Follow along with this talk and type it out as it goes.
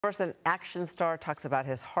First, an action star talks about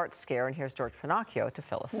his heart scare, and here's George Pinocchio to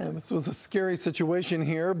fill us in. This was a scary situation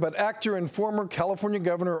here, but actor and former California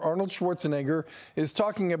Governor Arnold Schwarzenegger is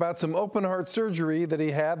talking about some open heart surgery that he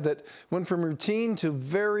had that went from routine to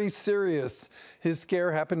very serious. His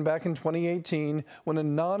scare happened back in 2018 when a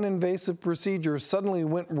non-invasive procedure suddenly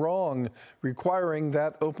went wrong, requiring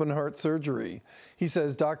that open heart surgery. He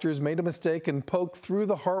says doctors made a mistake and poked through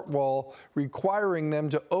the heart wall, requiring them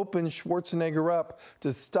to open Schwarzenegger up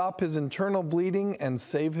to stop his internal bleeding and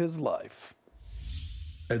save his life.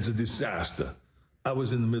 It's a disaster. I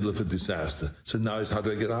was in the middle of a disaster. So now it's how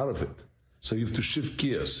do I get out of it? So you have to shift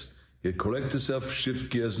gears. You collect yourself,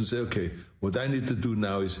 shift gears and say, okay, what I need to do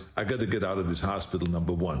now is I got to get out of this hospital,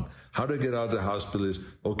 number one. How do I get out of the hospital is,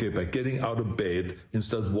 okay, by getting out of bed and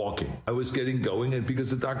start walking. I was getting going, and because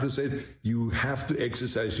the doctor said, you have to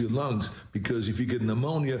exercise your lungs because if you get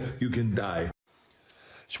pneumonia, you can die.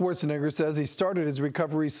 Schwarzenegger says he started his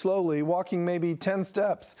recovery slowly, walking maybe 10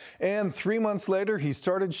 steps. And 3 months later, he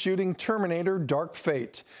started shooting Terminator: Dark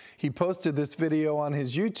Fate. He posted this video on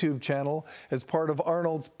his YouTube channel as part of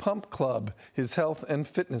Arnold's Pump Club, his health and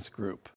fitness group.